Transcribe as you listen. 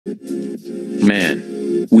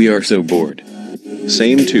Man, we are so bored.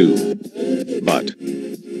 Same too. But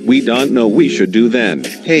we don't know we should do then.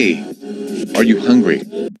 Hey, are you hungry?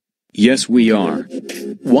 Yes, we are.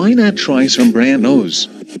 Why not try some Brandos?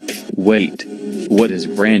 Wait, what is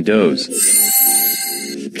Brandos?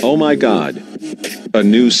 Oh my god. A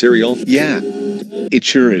new cereal? Yeah, it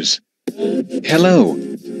sure is. Hello,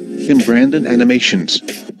 I'm Brandon Animations.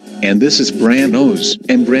 And this is Brandos,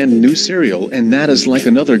 and brand new cereal, and that is like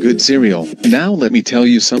another good cereal. Now let me tell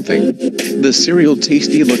you something. The cereal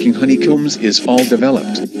tasty looking honeycombs is all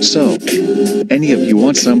developed. So, any of you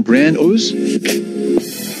want some Brandos?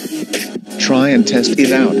 Try and test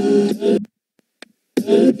it out.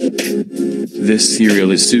 This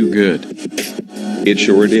cereal is so good. It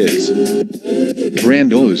sure is.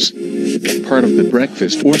 Brandos. Part of the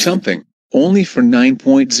breakfast or something. Only for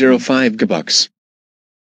 9.05 GBucks.